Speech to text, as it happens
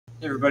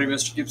Hey everybody,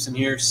 Mr. Gibson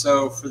here.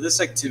 So for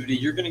this activity,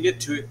 you're going to get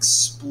to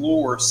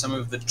explore some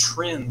of the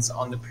trends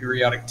on the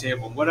periodic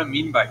table. What I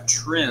mean by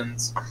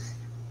trends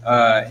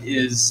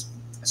is,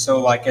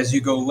 like as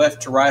you go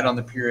left to right on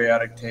the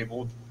periodic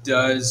table,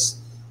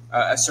 does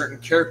a certain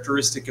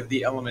characteristic of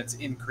the elements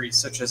increase,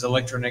 such as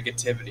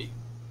electronegativity?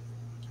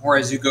 Or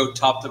as you go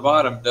top to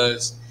bottom,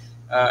 does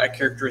a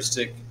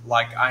characteristic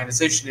like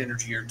ionization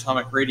energy or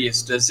atomic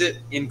radius, does it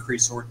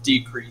increase or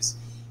decrease?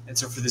 And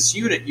so for this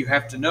unit, you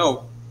have to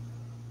know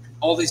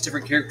all these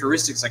different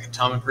characteristics like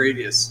atomic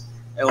radius,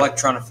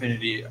 electron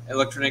affinity,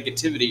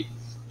 electronegativity.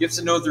 You have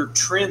to know their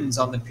trends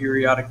on the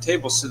periodic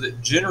table so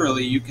that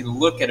generally you can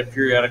look at a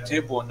periodic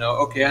table and know,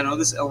 okay, I know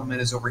this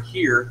element is over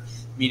here,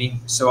 meaning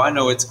so I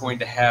know it's going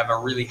to have a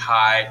really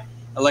high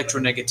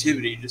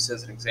electronegativity, just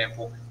as an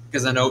example,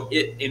 because I know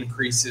it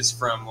increases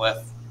from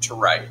left to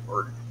right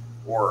or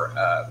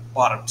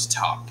bottom to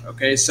top.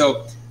 Okay,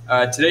 so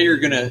today you're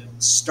going to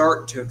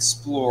start to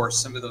explore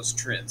some of those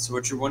trends. So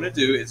what you want to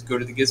do is go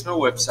to the Gizmo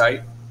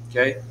website,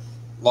 okay,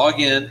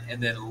 log in,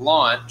 and then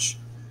launch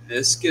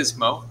this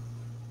Gizmo,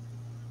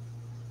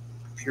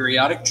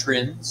 periodic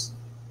trends,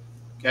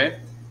 okay.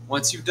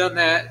 Once you've done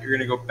that, you're going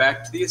to go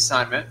back to the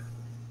assignment.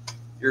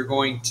 You're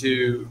going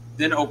to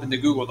then open the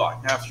Google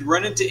Doc. Now, if you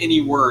run into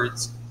any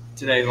words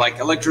today like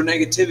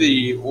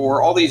electronegativity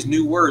or all these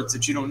new words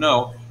that you don't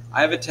know, I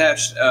have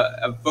attached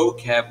a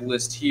vocab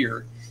list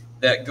here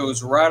that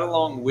goes right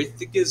along with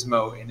the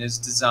Gizmo and is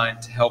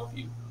designed to help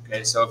you.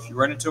 Okay, so if you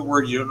run into a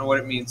word you don't know what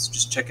it means,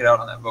 just check it out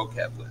on that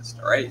vocab list.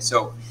 All right,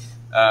 so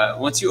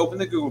once you open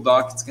the Google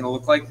Doc, it's going to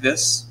look like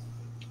this.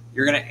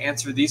 You're going to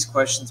answer these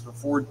questions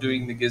before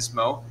doing the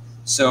Gizmo.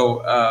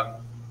 So,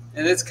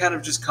 and it's kind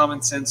of just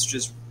common sense,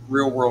 just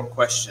real world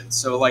questions.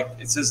 So like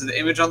it says in the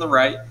image on the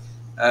right,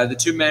 the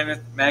two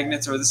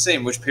magnets are the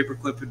same. Which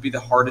paperclip would be the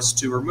hardest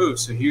to remove?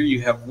 So here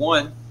you have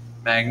one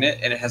magnet,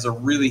 and it has a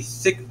really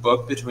thick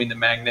book between the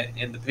magnet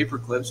and the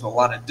paperclip, so a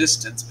lot of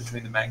distance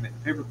between the magnet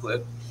and the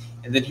paperclip.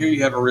 And then here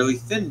you have a really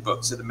thin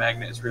book, so the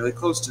magnet is really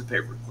close to the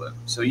paperclip.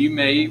 So you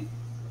may,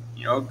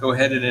 go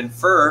ahead and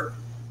infer,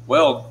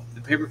 well,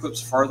 the paperclip's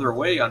farther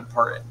away on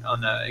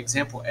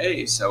example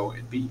A, so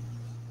it'd be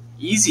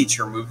easy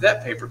to remove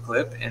that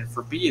paperclip, and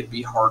for B it'd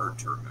be harder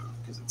to remove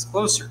because it's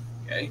closer.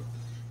 Okay,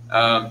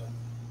 and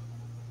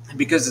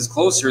because it's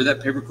closer, that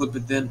paperclip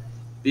would then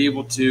be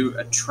able to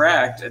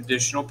attract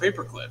additional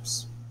paper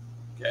clips.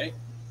 Okay,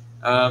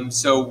 and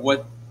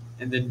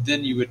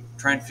then you would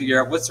try and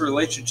figure out what's the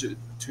relationship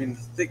between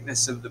the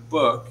thickness of the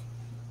book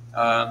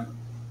and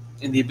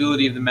the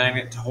ability of the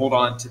magnet to hold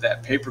on to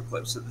that paper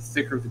clip. So the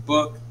thicker the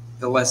book,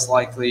 the less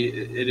likely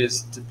it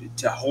is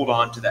to hold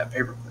on to that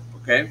paper clip.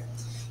 Okay,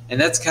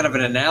 and that's kind of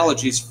an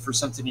analogy for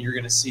something you're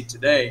going to see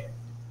today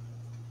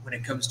when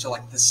it comes to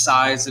like the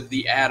size of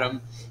the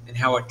atom and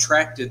how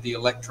attracted the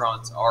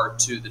electrons are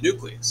to the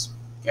nucleus.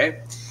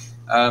 Okay,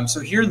 so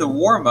here in the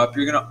warm-up,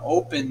 you're going to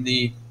open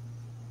the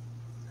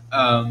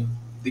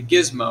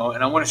Gizmo,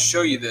 and I want to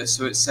show you this.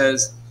 So it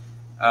says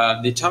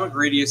the atomic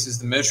radius is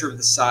the measure of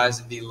the size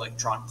of the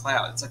electron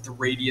cloud. It's like the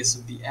radius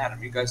of the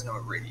atom. You guys know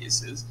what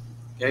radius is.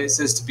 Okay, it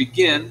says to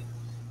begin,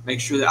 make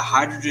sure that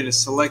hydrogen is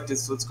selected.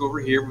 So let's go over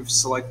here. We've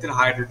selected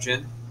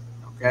hydrogen.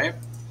 Okay,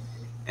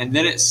 and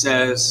then it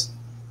says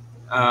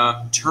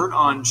turn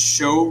on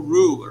show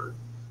ruler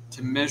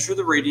to measure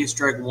the radius.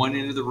 Drag one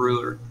end of the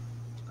ruler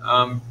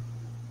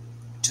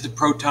to the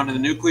proton in the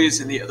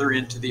nucleus and the other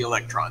end to the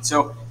electron.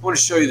 So I want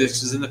to show you this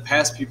because in the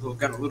past people have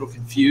gotten a little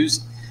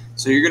confused.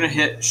 So you're going to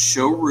hit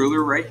show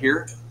ruler right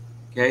here.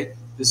 Okay,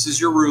 this is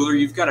your ruler.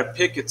 You've got to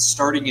pick its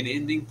starting and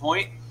ending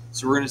point.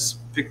 So we're going to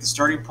pick the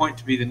starting point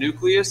to be the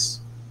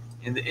nucleus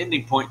and the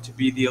ending point to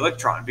be the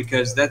electron,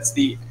 because that's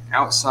the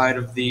outside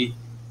of the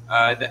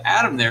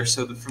atom there.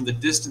 So from the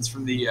distance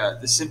from the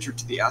center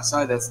to the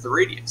outside, that's the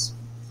radius.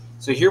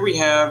 So here we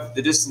have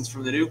the distance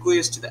from the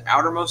nucleus to the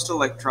outermost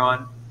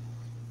electron.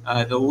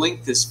 The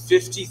length is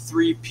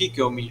 53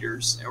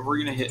 picometers, and we're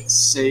going to hit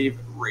save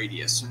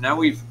radius. So now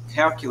we've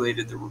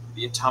calculated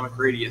the atomic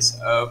radius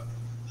of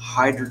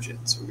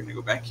hydrogen. So we're going to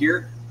go back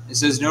here. It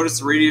says, notice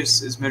the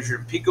radius is measured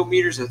in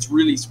picometers. That's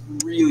really,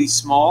 really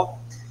small.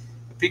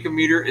 A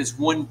picometer is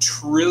 1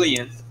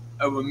 trillionth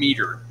of a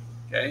meter.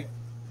 Okay.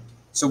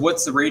 So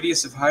what's the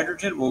radius of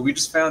hydrogen? Well, we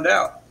just found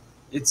out.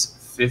 It's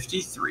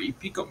 53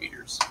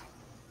 picometers.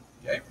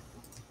 Okay.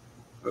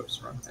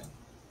 Oops, wrong thing.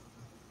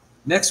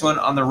 Next one,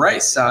 on the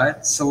right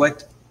side,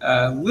 select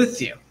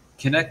lithium.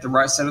 Connect the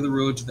right side of the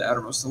ruler to the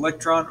outermost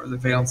electron or the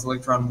valence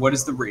electron. What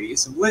is the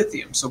radius of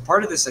lithium? So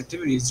part of this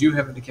activity is you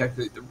having to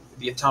calculate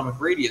the atomic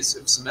radius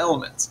of some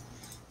elements.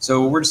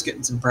 So we're just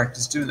getting some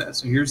practice doing that.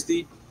 So here's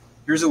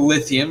a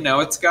lithium. Now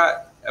it's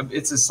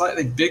a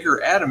slightly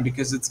bigger atom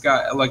because it's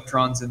got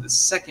electrons in the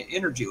second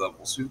energy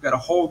level. So we've got a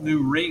whole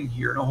new ring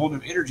here and a whole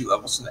new energy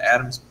level, so the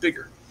atom's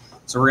bigger.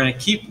 So we're going to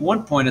keep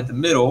one point at the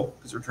middle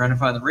because we're trying to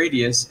find the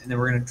radius, and then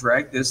we're going to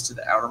drag this to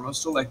the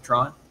outermost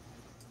electron.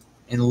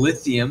 And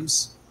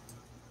lithium's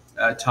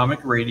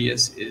atomic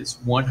radius is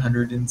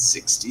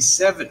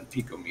 167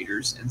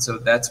 picometers, and so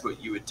that's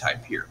what you would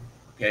type here.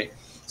 Okay,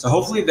 So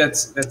hopefully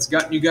that's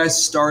gotten you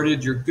guys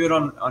started. You're good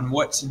on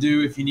what to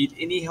do. If you need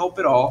any help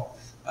at all,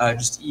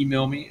 just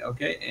email me,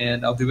 okay?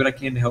 And I'll do what I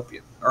can to help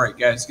you. All right,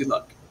 guys, good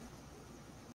luck.